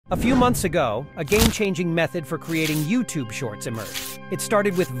A few months ago, a game-changing method for creating YouTube shorts emerged. It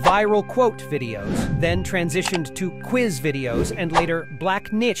started with viral quote videos, then transitioned to quiz videos, and later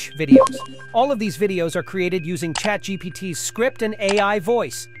black niche videos. All of these videos are created using ChatGPT's script and AI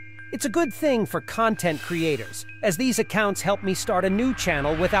voice. It's a good thing for content creators, as these accounts help me start a new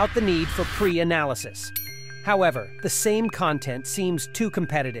channel without the need for pre-analysis. However, the same content seems too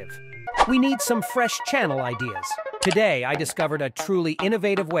competitive. We need some fresh channel ideas. Today, I discovered a truly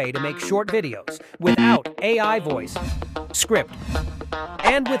innovative way to make short videos without AI voice, script,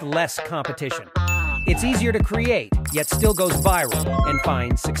 and with less competition. It's easier to create, yet still goes viral and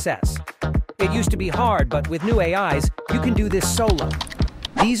finds success. It used to be hard, but with new AIs, you can do this solo.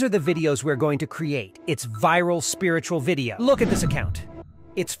 These are the videos we're going to create. It's viral spiritual video. Look at this account.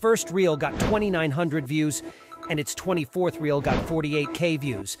 Its first reel got 2,900 views, and its 24th reel got 48K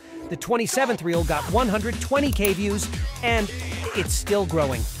views. The 27th reel got 120K views, and it's still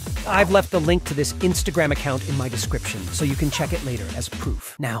growing. I've left the link to this Instagram account in my description, so you can check it later as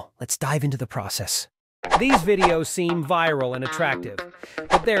proof. Now, let's dive into the process. These videos seem viral and attractive,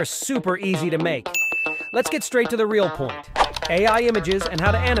 but they're super easy to make. Let's get straight to the real point. AI images and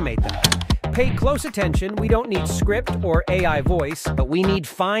how to animate them. Pay close attention, we don't need script or AI voice, but we need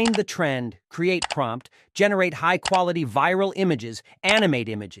find the trend, create prompt, generate high-quality viral images, animate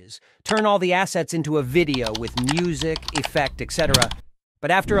images, turn all the assets into a video with music, effect, etc. But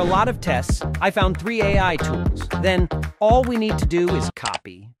after a lot of tests, I found 3 AI tools. Then, all we need to do is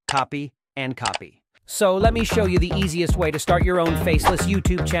copy, copy, and copy. So let me show you the easiest way to start your own Faceless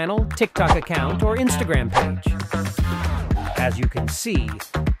YouTube channel, TikTok account, or Instagram page. As you can see,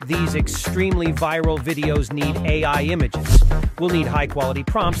 these extremely viral videos need AI images. We'll need high-quality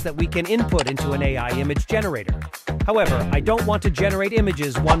prompts that we can input into an AI image generator. However, I don't want to generate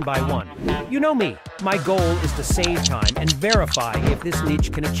images one by one. You know me, my goal is to save time and verify if this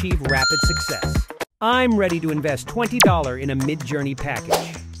niche can achieve rapid success. I'm ready to invest $20 in a Midjourney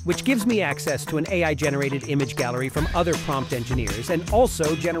package, which gives me access to an AI-generated image gallery from other prompt engineers and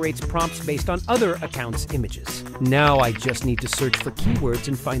also generates prompts based on other accounts' images. Now I just need to search for keywords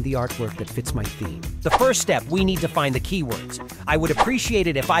and find the artwork that fits my theme. The first step, we need to find the keywords. I would appreciate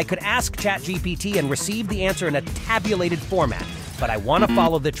it if I could ask ChatGPT and receive the answer in a tabulated format, but I want to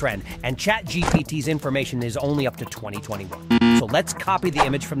follow the trend, and ChatGPT's information is only up to 2021. So let's copy the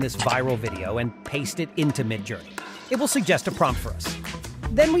image from this viral video and paste it into Midjourney. It will suggest a prompt for us.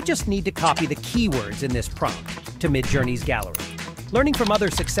 Then we just need to copy the keywords in this prompt to Midjourney's gallery. Learning from other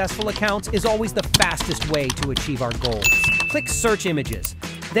successful accounts is always the fastest way to achieve our goals. Click Search Images.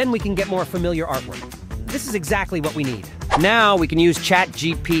 Then we can get more familiar artwork. This is exactly what we need. Now we can use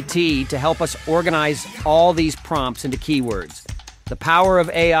ChatGPT to help us organize all these prompts into keywords. The power of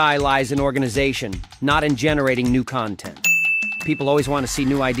AI lies in organization, not in generating new content. People always want to see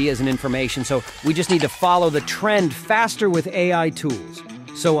new ideas and information, so we just need to follow the trend faster with AI tools.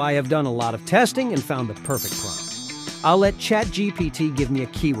 So I have done a lot of testing and found the perfect prompt. I'll let ChatGPT give me a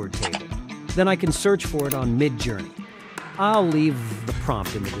keyword table. Then I can search for it on Midjourney. I'll leave the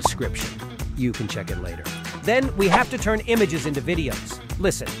prompt in the description. You can check it later. Then we have to turn images into videos.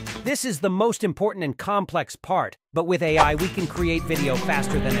 Listen, this is the most important and complex part, but with AI we can create video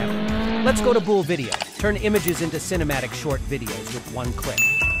faster than ever. Let's go to Bool Video. Turn images into cinematic short videos with one click.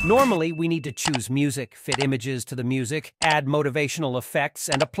 Normally, we need to choose music, fit images to the music, add motivational effects,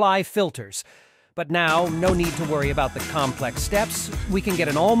 and apply filters. But now, no need to worry about the complex steps. We can get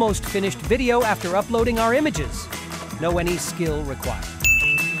an almost finished video after uploading our images. No any skill required.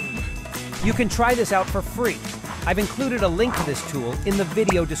 You can try this out for free. I've included a link to this tool in the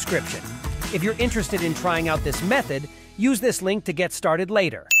video description. If you're interested in trying out this method, use this link to get started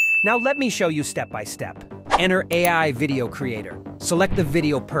later. Now let me show you step by step. Enter AI Video Creator. Select the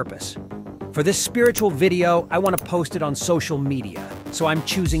video purpose. For this spiritual video, I want to post it on social media, so I'm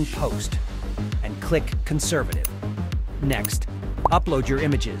choosing Post. And click Conservative. Next, upload your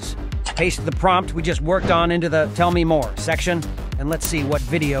images. Paste the prompt we just worked on into the Tell Me More section, and let's see what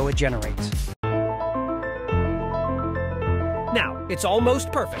video it generates. Now, it's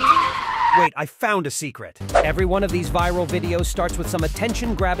almost perfect. Wait, I found a secret. Every one of these viral videos starts with some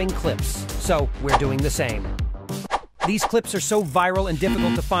attention-grabbing clips, so we're doing the same. These clips are so viral and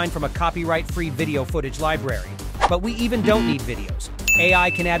difficult to find from a copyright-free video footage library. But we even don't need videos.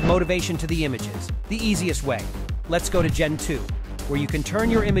 AI can add motivation to the images, the easiest way. Let's go to Gen 2, where you can turn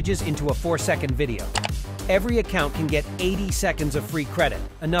your images into a 4-second video. Every account can get 80 seconds of free credit,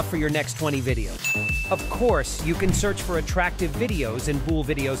 enough for your next 20 videos. Of course, you can search for attractive videos in Bool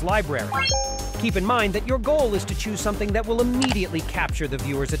Video's library. Keep in mind that your goal is to choose something that will immediately capture the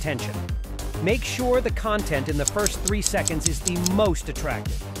viewer's attention. Make sure the content in the first 3 seconds is the most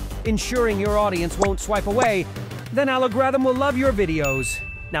attractive. ensuring your audience won't swipe away, then algorithm will love your videos.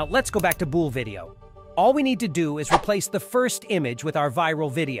 Now let's go back to Bool Video. All we need to do is replace the first image with our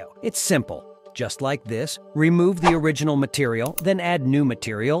viral video. It's simple. Just like this, remove the original material, then add new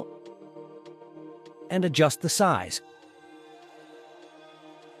material, and adjust the size.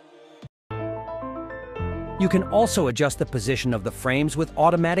 You can also adjust the position of the frames with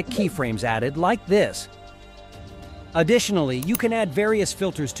automatic keyframes added, like this. Additionally, you can add various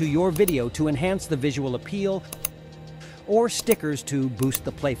filters to your video to enhance the visual appeal, or stickers to boost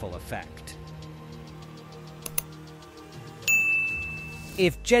the playful effect.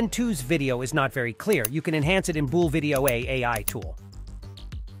 If Gen 2's video is not very clear, you can enhance it in Bool Video AI tool.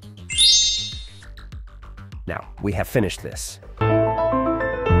 Now, we have finished this.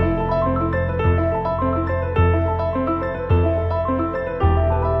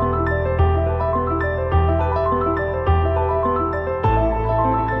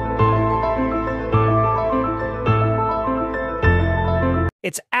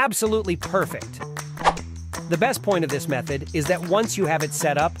 It's absolutely perfect. The best point of this method is that once you have it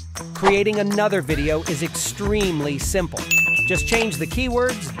set up, creating another video is extremely simple. Just change the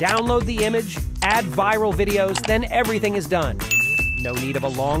keywords, download the image, add viral videos, then everything is done. No need of a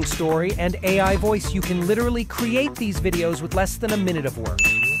long story and AI voice. You can literally create these videos with less than a minute of work.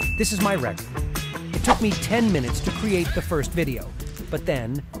 This is my record. It took me 10 minutes to create the first video, but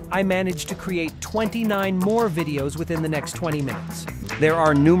then I managed to create 29 more videos within the next 20 minutes. There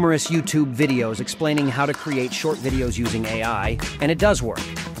are numerous YouTube videos explaining how to create short videos using AI, and it does work.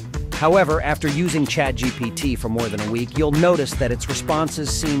 However, after using ChatGPT for more than a week, you'll notice that its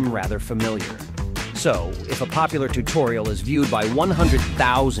responses seem rather familiar. So, if a popular tutorial is viewed by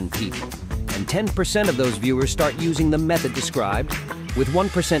 100,000 people, and 10% of those viewers start using the method described, with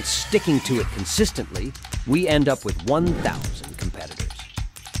 1% sticking to it consistently, we end up with 1,000 competitors.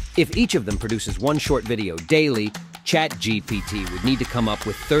 If each of them produces one short video daily, ChatGPT would need to come up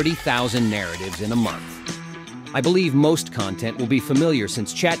with 30,000 narratives in a month. I believe most content will be familiar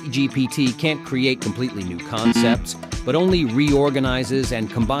since ChatGPT can't create completely new concepts, but only reorganizes and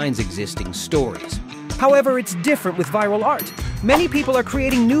combines existing stories. However, it's different with viral art. Many people are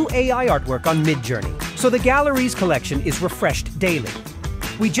creating new AI artwork on Midjourney, so the gallery's collection is refreshed daily.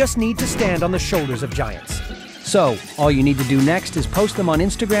 We just need to stand on the shoulders of giants. So, all you need to do next is post them on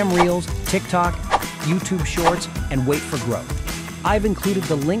Instagram Reels, TikTok, YouTube Shorts, and wait for growth. I've included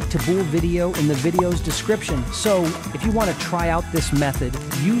the link to Bool Video in the video's description, so if you want to try out this method,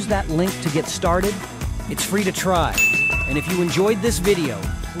 use that link to get started. It's free to try. And if you enjoyed this video,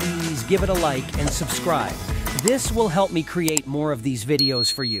 please give it a like and subscribe. This will help me create more of these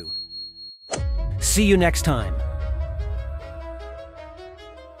videos for you. See you next time.